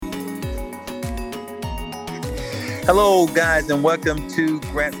Hello, guys, and welcome to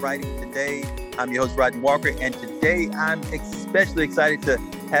Grant Writing Today. I'm your host, Rodney Walker, and today I'm especially excited to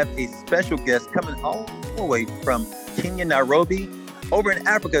have a special guest coming all the way from Kenya, Nairobi, over in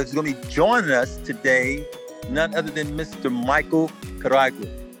Africa, who's going to be joining us today, none other than Mr. Michael Karagu.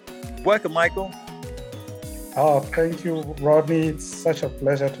 Welcome, Michael. Thank you, Rodney. It's such a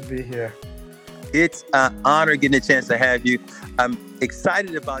pleasure to be here. It's an honor getting a chance to have you. I'm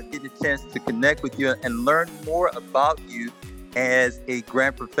excited about getting a chance to connect with you and learn more about you as a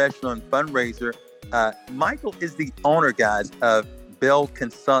grant professional and fundraiser. Michael is the owner, guys, of Bell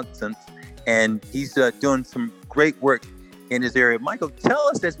Consultants, and he's doing some great work in this area. Michael, tell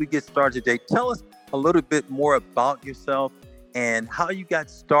us as we get started today, tell us a little bit more about yourself and how you got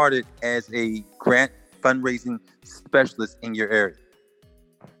started as a grant fundraising specialist in your area.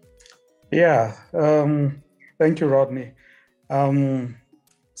 Yeah, thank you, Rodney.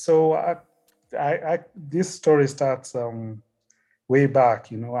 So this story starts way back.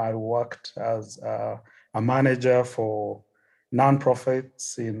 I worked as a manager for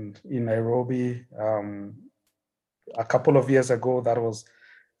nonprofits in Nairobi. A couple of years ago, that was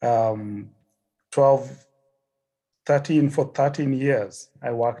 13 years.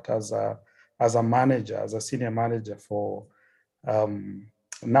 I worked as a manager, as a senior manager for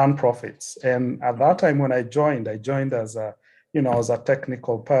nonprofits. And at that time when I joined as a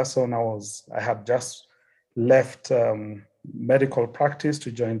technical person. I had just left medical practice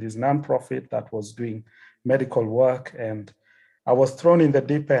to join this nonprofit that was doing medical work, and I was thrown in the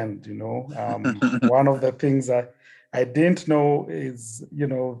deep end. One of the things I didn't know is,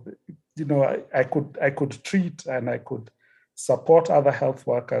 I could treat and I could support other health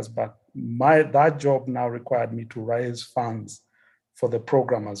workers, but that job now required me to raise funds for the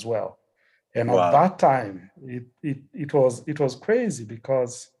program as well. And Wow. At that time, it was crazy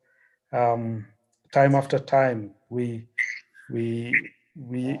because time after time we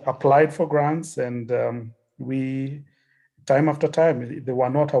applied for grants, and time after time they were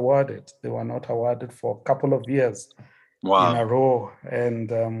not awarded. They were not awarded for a couple of years Wow. in a row, and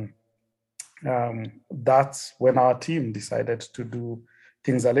that's when our team decided to do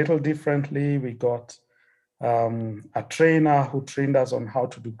things a little differently. We got a trainer who trained us on how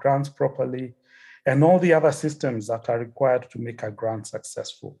to do grants properly and all the other systems that are required to make a grant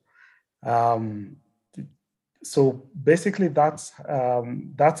successful. So basically, that's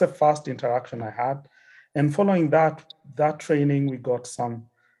a first interaction I had, and following that training, we got some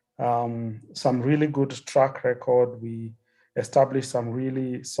really good track record. We established some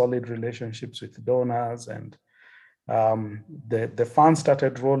really solid relationships with donors, and the funds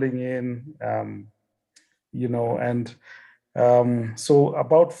started rolling in. So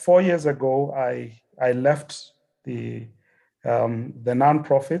about 4 years ago, I left the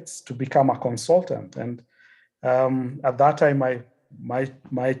nonprofits to become a consultant, and at that time,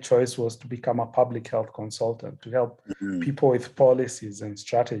 my choice was to become a public health consultant to help people with policies and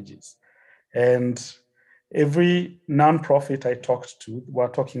strategies. And every nonprofit I talked to were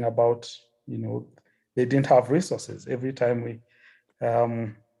talking about, they didn't have resources. Every time we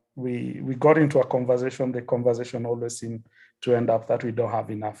got into a conversation, the conversation always seemed to end up that we don't have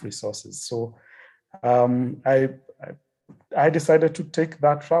enough resources. So I decided to take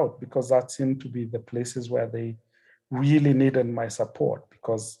that route because that seemed to be the places where they really needed my support,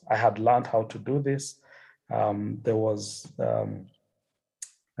 because I had learned how to do this. There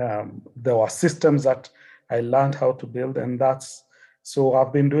were systems that I learned how to build, and so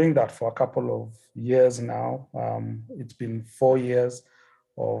I've been doing that for a couple of years now. It's been 4 years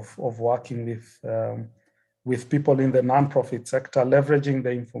of working with people in the nonprofit sector, leveraging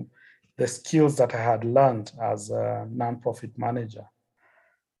the skills that I had learned as a nonprofit manager.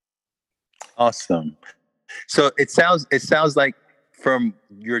 Awesome. So it sounds like from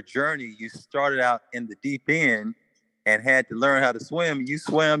your journey, you started out in the deep end and had to learn how to swim. You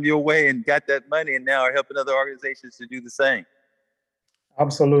swam your way and got that money, and now are helping other organizations to do the same.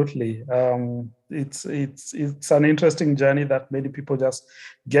 Absolutely. It's an interesting journey that many people just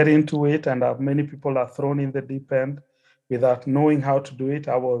get into it, and many people are thrown in the deep end without knowing how to do it.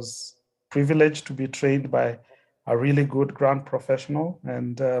 I was privileged to be trained by a really good grant professional,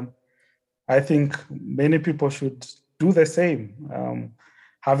 and I think many people should do the same.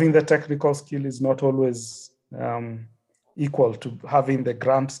 Having the technical skill is not always equal to having the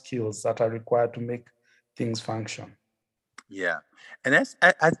grant skills that are required to make things function. Yeah. And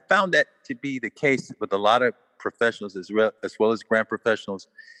I found that to be the case with a lot of professionals as well as grant professionals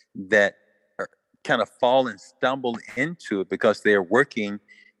that are kind of fall and stumble into it because they're working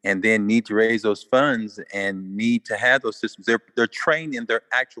and then need to raise those funds and need to have those systems. They're trained in their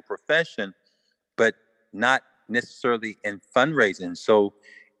actual profession, but not necessarily in fundraising. So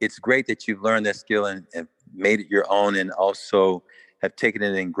it's great that you've learned that skill and made it your own, and also have taken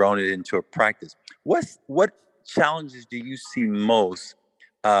it and grown it into a practice. What challenges do you see most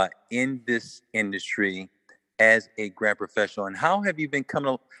in this industry as a grant professional, and how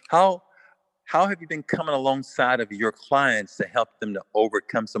how have you been coming alongside of your clients to help them to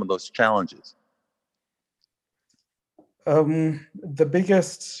overcome some of those challenges? The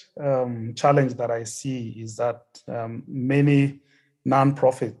biggest challenge that I see is that many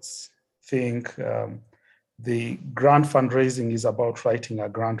nonprofits think the grant fundraising is about writing a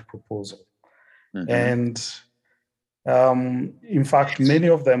grant proposal. Mm-hmm. And in fact, many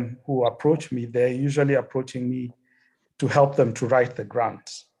of them who approach me, they're usually approaching me to help them to write the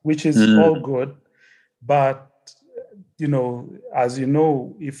grant, which is all good. But, as you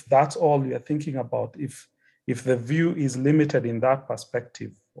know, if that's all you're thinking about, if the view is limited in that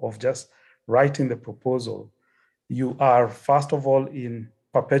perspective of just writing the proposal, you are, first of all, in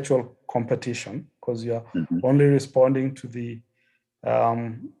perpetual competition because you're only responding to the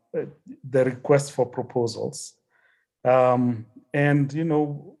request for proposals. And,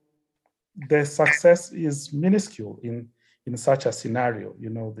 the success is minuscule in such a scenario.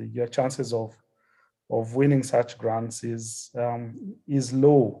 Your chances of winning such grants is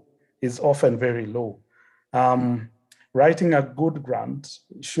low, is often very low. Writing a good grant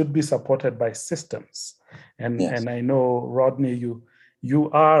should be supported by systems. And I know, Rodney, you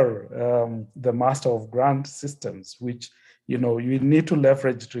are the master of grant systems, which, you need to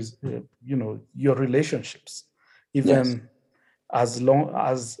leverage, your relationships. Even as long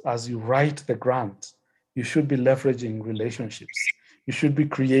as you write the grant, you should be leveraging relationships. You should be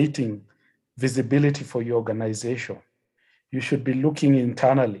creating visibility for your organization. You should be looking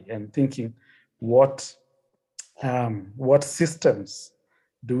internally and thinking, what systems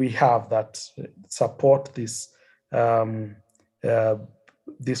do we have that support this fundraising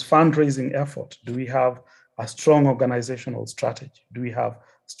effort? Do we have a strong organizational strategy? Do we have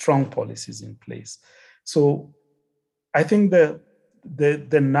strong policies in place? So I think the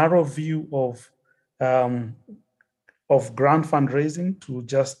narrow view of grant fundraising to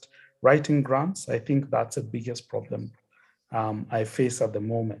just writing grants, I think that's the biggest problem I face at the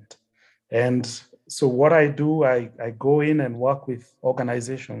moment. And so what I do, I go in and work with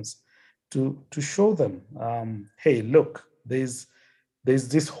organizations to show them, hey, look, there's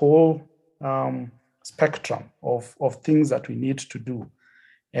this whole spectrum of things that we need to do.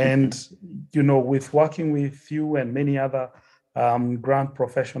 And, with working with you and many other grant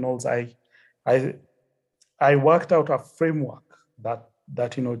professionals, I worked out a framework that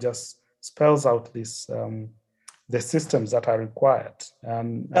just spells out this the systems that are required.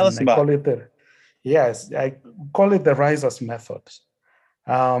 And I call it the risers method.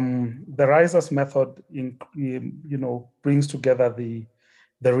 The risers method brings together the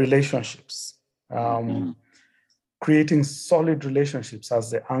relationships. Creating solid relationships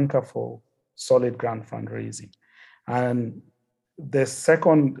as the anchor for solid grant fundraising. And the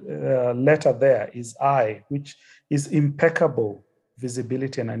second letter there is I, which is impeccable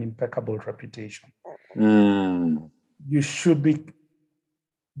visibility and an impeccable reputation. You should be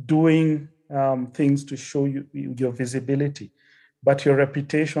doing things to show your visibility, but your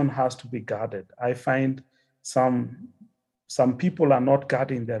reputation has to be guarded. I find some people are not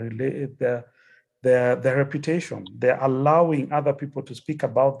guarding their reputation. They're allowing other people to speak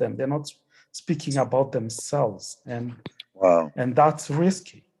about them. They're not speaking about themselves, and that's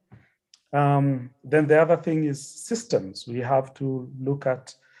risky. Then the other thing is systems. We have to look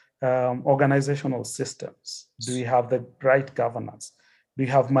at organizational systems. Do we have the right governance? Do we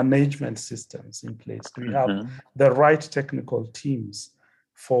have management systems in place? Do we have the right technical teams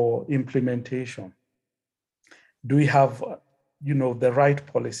for implementation? Do we have the right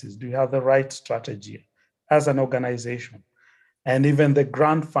policies? Do you have the right strategy as an organization? And even the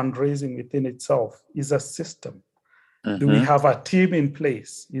grant fundraising within itself is a system. Do we have a team in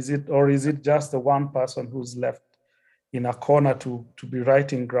place? Is it just the one person who's left in a corner to be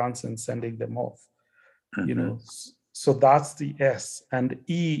writing grants and sending them off? So that's the S. And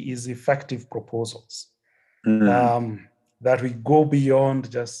E is effective proposals. That we go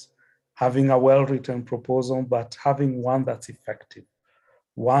beyond just having a well-written proposal, but having one that's effective,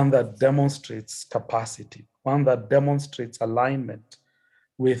 one that demonstrates capacity, one that demonstrates alignment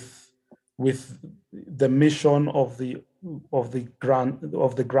with the mission of the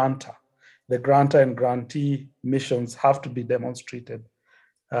grantor. The grantor and grantee missions have to be demonstrated.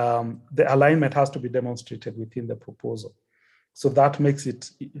 The alignment has to be demonstrated within the proposal. So that makes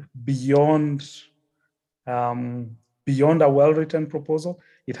it beyond a well-written proposal.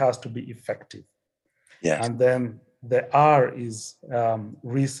 It has to be effective. Yes. And then the R is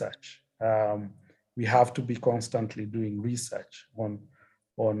research. We have to be constantly doing research on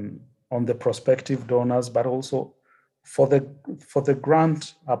the prospective donors, but also for the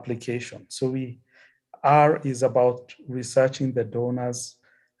grant application. So R is about researching the donors,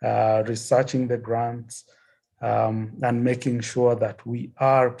 researching the grants, and making sure that we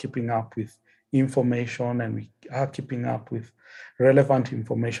are keeping up with information and we are keeping up with relevant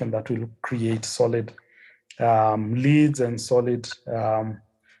information that will create solid leads and solid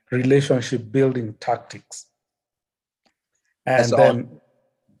relationship building tactics. That's And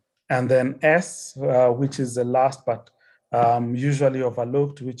all. then S, which is the last but usually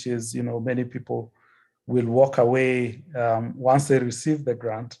overlooked, which is, many people will walk away once they receive the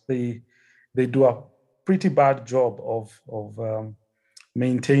grant. They do a pretty bad job of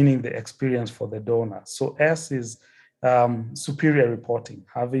maintaining the experience for the donor. So S is superior reporting,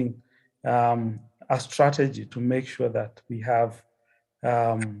 having a strategy to make sure that we have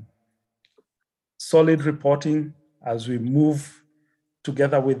solid reporting as we move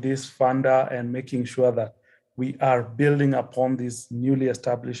together with this funder, and making sure that we are building upon this newly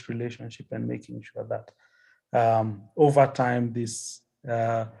established relationship and making sure that over time this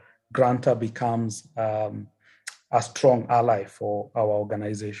grantor becomes a strong ally for our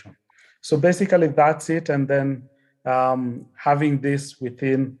organization. So basically that's it. And then having this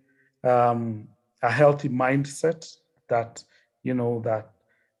within a healthy mindset that, we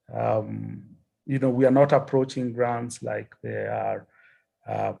are not approaching grants like they are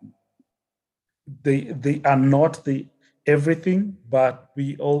they are not the everything, but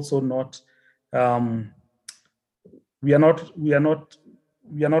we also not we are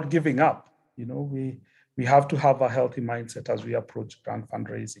not giving up. We have to have a healthy mindset as we approach grant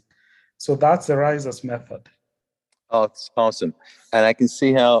fundraising. So that's the risers method. Oh, it's awesome. And I can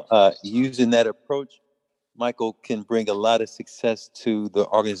see how using that approach, Michael, can bring a lot of success to the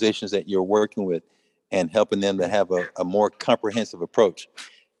organizations that you're working with and helping them to have a more comprehensive approach.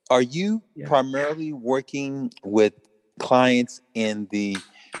 Are you primarily working with clients in the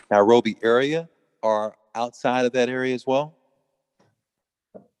Nairobi area or outside of that area as well?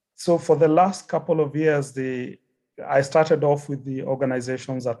 So for the last couple of years, I started off with the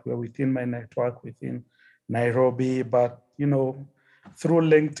organizations that were within my network within Nairobi, but through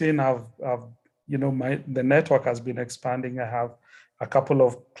LinkedIn, the network has been expanding. I have a couple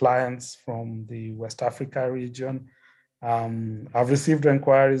of clients from the West Africa region. I've received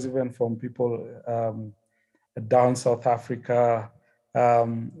inquiries even from people down South Africa.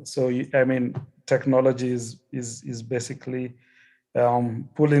 Technology is basically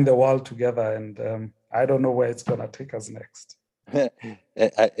pulling the world together, and I don't know where it's going to take us next.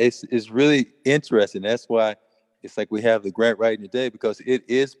 It's really interesting. That's why it's like we have the grant writing today, because it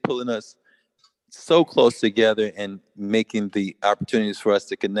is pulling us so close together and making the opportunities for us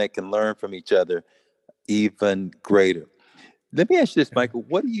to connect and learn from each other even greater. Let me ask you this, Michael.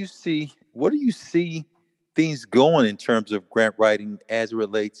 What do you see? What do you see things going in terms of grant writing as it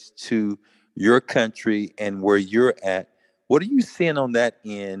relates to your country and where you're at? What are you seeing on that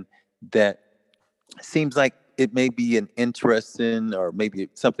end that seems like it may be an interesting, or maybe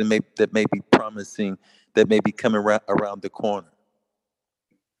something that may be promising, that may be coming around the corner?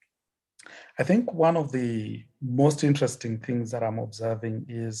 I think one of the most interesting things that I'm observing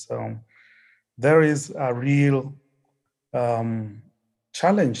is there is a real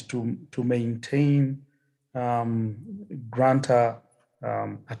challenge to maintain grantor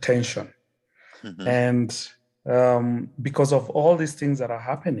attention. Mm-hmm. And because of all these things that are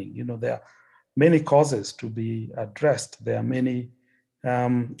happening, there are many causes to be addressed. There are many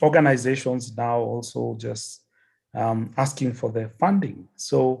organizations now also just asking for their funding.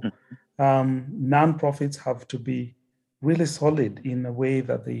 So nonprofits have to be really solid in a way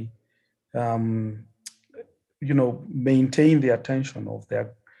that they maintain the attention of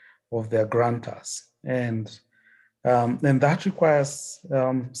their grantors, and that requires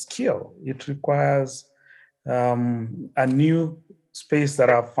skill. It requires a new space that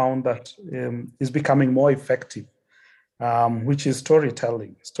I've found that is becoming more effective, which is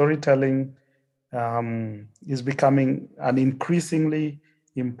storytelling. Storytelling is becoming an increasingly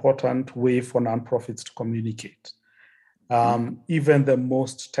important way for nonprofits to communicate. Even the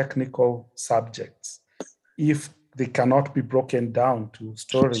most technical subjects, if they cannot be broken down to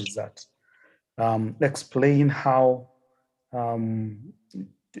stories that explain how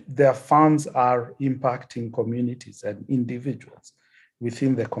their funds are impacting communities and individuals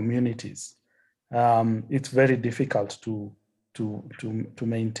within the communities, it's very difficult to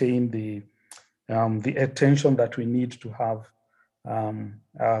maintain the attention that we need to have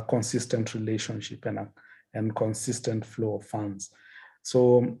a consistent relationship and consistent flow of funds.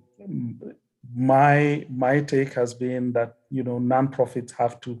 So my take has been that nonprofits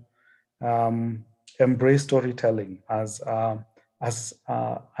have to embrace storytelling as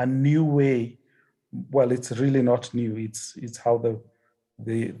a new way. Well, it's really not new. It's how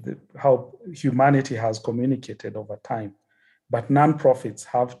how humanity has communicated over time. But nonprofits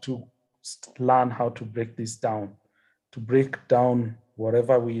have to learn how to break this down, to break down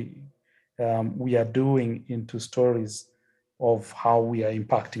whatever we are doing into stories of how we are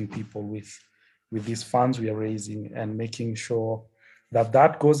impacting people with these funds we are raising, and making sure that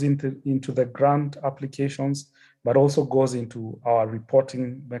that goes into the grant applications, but also goes into our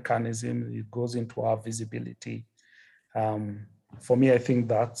reporting mechanism. It goes into our visibility. For me, I think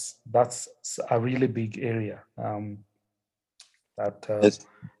that's a really big area that Yes.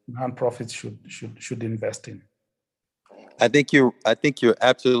 nonprofits should invest in. I think you're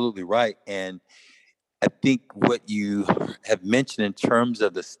absolutely right. And I think what you have mentioned in terms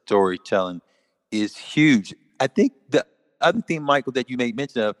of the storytelling is huge. I think the other thing, Michael, that you made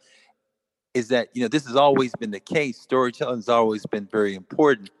mention of is that, this has always been the case. Storytelling has always been very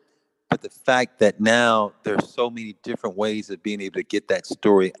important. But the fact that now there's so many different ways of being able to get that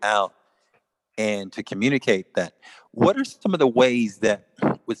story out and to communicate that. What are some of the ways that,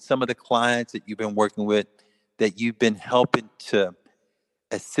 with some of the clients that you've been working with, that you've been helping to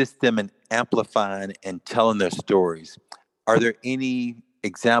assist them in amplifying and telling their stories? Are there any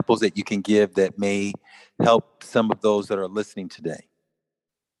examples that you can give that may help some of those that are listening today?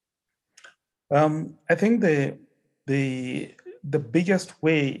 I think the the biggest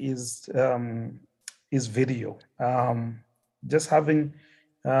way is video. Just having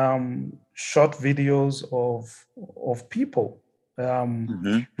short videos of people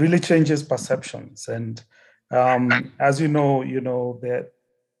Mm-hmm. really changes perceptions. And as that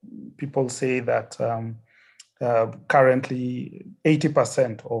people say that currently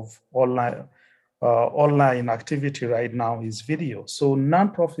 80% of online activity right now is video. So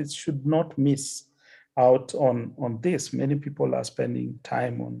nonprofits should not miss out on this. Many people are spending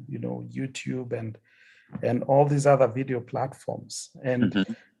time on YouTube and all these other video platforms. And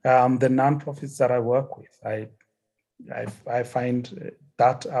Mm-hmm. the nonprofits that I work with, I find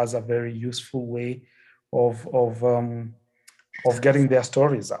that as a very useful way of getting their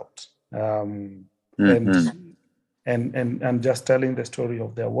stories out, and Mm-hmm. and just telling the story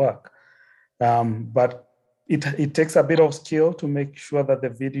of their work. But it takes a bit of skill to make sure that the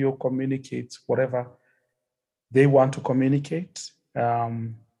video communicates whatever they want to communicate.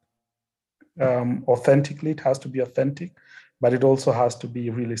 Authentically, it has to be authentic, but it also has to be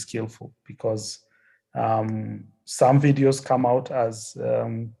really skillful, because some videos come out as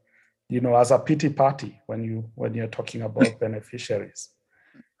as a pity party when you're talking about beneficiaries,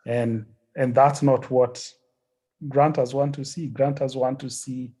 and that's not what grantors want to see. Grantors want to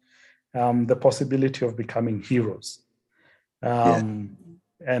see the possibility of becoming heroes, Yeah. um,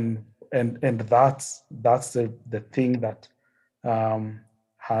 and that's the thing that um,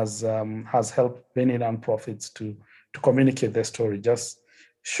 has helped many nonprofits to communicate their story, just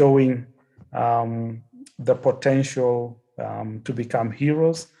showing the potential to become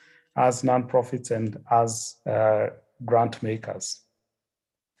heroes as nonprofits and as grant makers.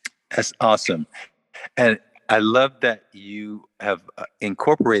 That's awesome. And I love that you have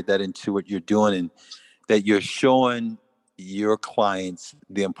incorporated that into what you're doing, and that you're showing your clients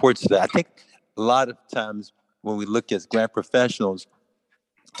the importance of that. I think a lot of times when we look as grant professionals,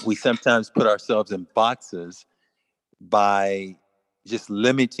 we sometimes put ourselves in boxes by just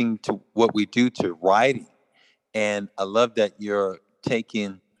limiting to what we do to writing. And I love that you're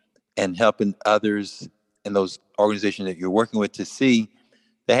taking and helping others in those organizations that you're working with to see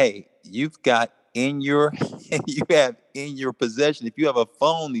that, hey, you've got in your you have in your possession, if you have a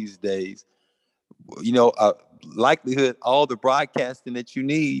phone these days, likelihood all the broadcasting that you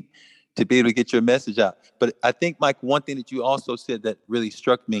need to be able to get your message out. But I think, Mike, one thing that you also said that really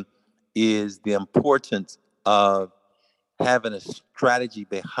struck me is the importance of having a strategy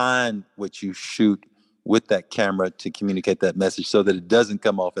behind what you shoot with that camera to communicate that message, so that it doesn't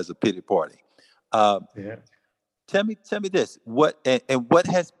come off as a pity party. Uh, Yeah. tell me this: and what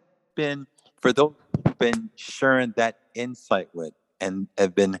has been, for those who've been sharing that insight with and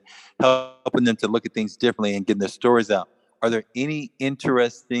have been helping them to look at things differently and getting their stories out? Are there any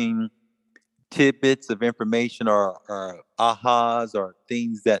interesting tidbits of information, or ahas, or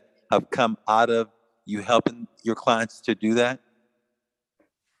things that have come out of you helping your clients to do that?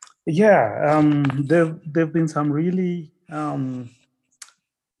 Yeah, there've been some really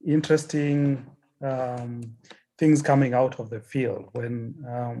interesting things coming out of the field when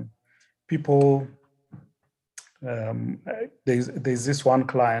people. There's this one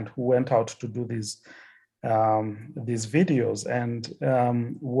client who went out to do these videos, and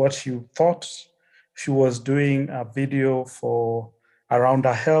what she thought she was doing a video for around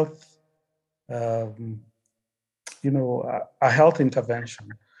a health, a health intervention.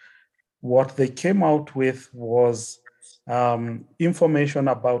 What they came out with was information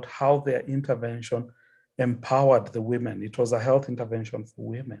about how their intervention empowered the women. It was a health intervention for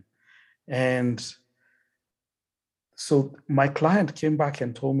women. And so my client came back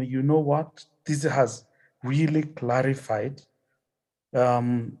and told me, you know what? This has really clarified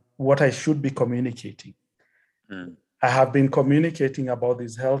what I should be communicating. I have been communicating about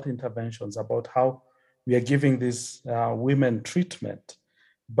these health interventions, about how we are giving these women treatment.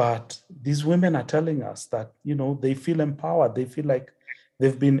 But these women are telling us that, they feel empowered. They feel like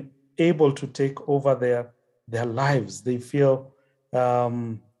they've been able to take over their lives. They feel,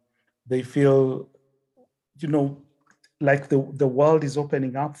 like the world is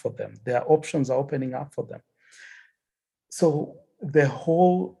opening up for them. Their options are opening up for them. So the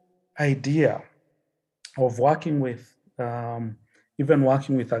whole idea of working with, even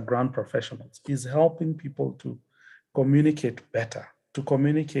working with our grant professionals, is helping people to communicate better, to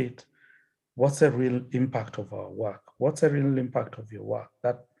communicate what's the real impact of our work, what's the real impact of your work,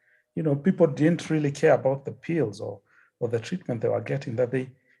 that, people didn't really care about the pills or the treatment they were getting, that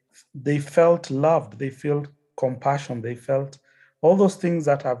they felt loved, they felt compassion, they felt all those things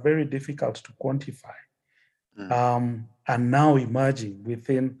that are very difficult to quantify, are now emerging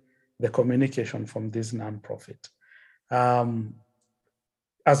within the communication from this nonprofit,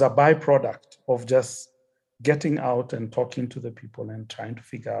 as a byproduct of just getting out and talking to the people and trying to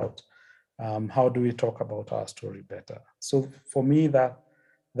figure out how do we talk about our story better. So for me, that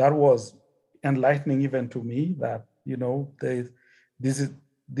was enlightening even to me, that this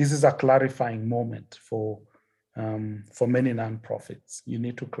is a clarifying moment for many nonprofits. You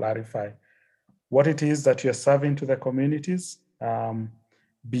need to clarify what it is that you're serving to the communities,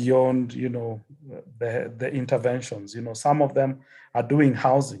 beyond the interventions. Some of them are doing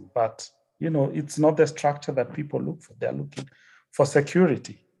housing, but it's not the structure that people look for. They're looking for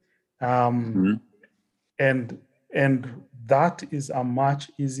security, and that is a much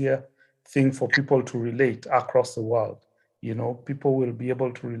easier thing for people to relate across the world. People will be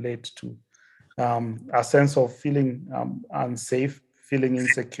able to relate to a sense of feeling unsafe, feeling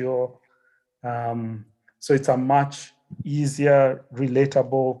insecure. So it's a much easier,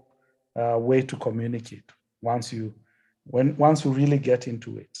 relatable way to communicate once you really get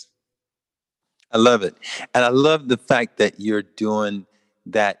into it. I love it. And I love the fact that you're doing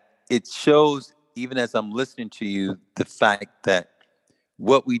that. It shows, even as I'm listening to you, the fact that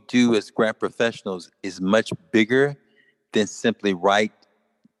what we do as grant professionals is much bigger than simply write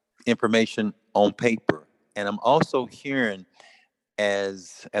information on paper. And I'm also hearing and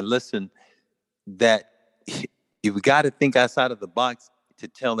listen, that you've got to think outside of the box to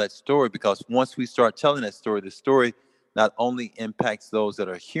tell that story, because once we start telling that story, the story not only impacts those that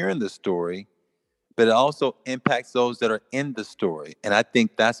are hearing the story, but it also impacts those that are in the story. And I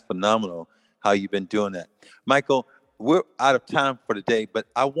think that's phenomenal how you've been doing that. Michael, we're out of time for today, but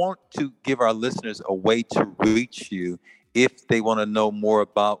I want to give our listeners a way to reach you if they want to know more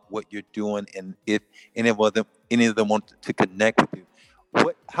about what you're doing, and if any of them want to connect with you.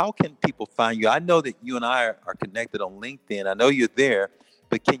 How can people find you? I know that you and I are connected on LinkedIn. I know you're there,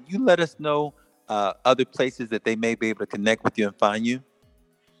 but can you let us know other places that they may be able to connect with you and find you?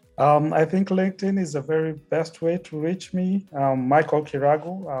 I think LinkedIn is the very best way to reach me. Michael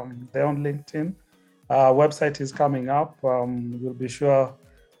Kiragu, there on LinkedIn. Website is coming up. We'll be sure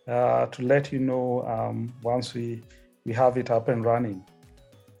to let you know once we have it up and running.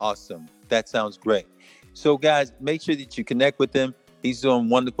 Awesome. That sounds great. So guys, make sure that you connect with him. He's doing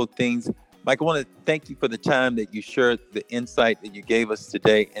wonderful things. Mike, I want to thank you for the time that you shared, the insight that you gave us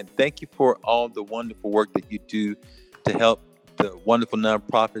today. And thank you for all the wonderful work that you do to help the wonderful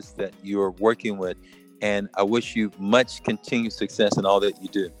nonprofits that you are working with. And I wish you much continued success in all that you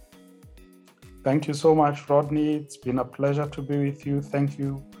do. Thank you so much, Rodney. It's been a pleasure to be with you. Thank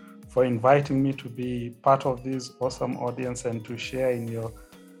you for inviting me to be part of this awesome audience and to share in your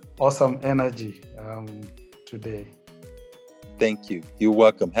awesome energy today. Thank you. You're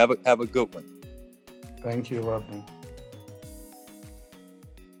welcome. Have a good one. Thank you, Rodney.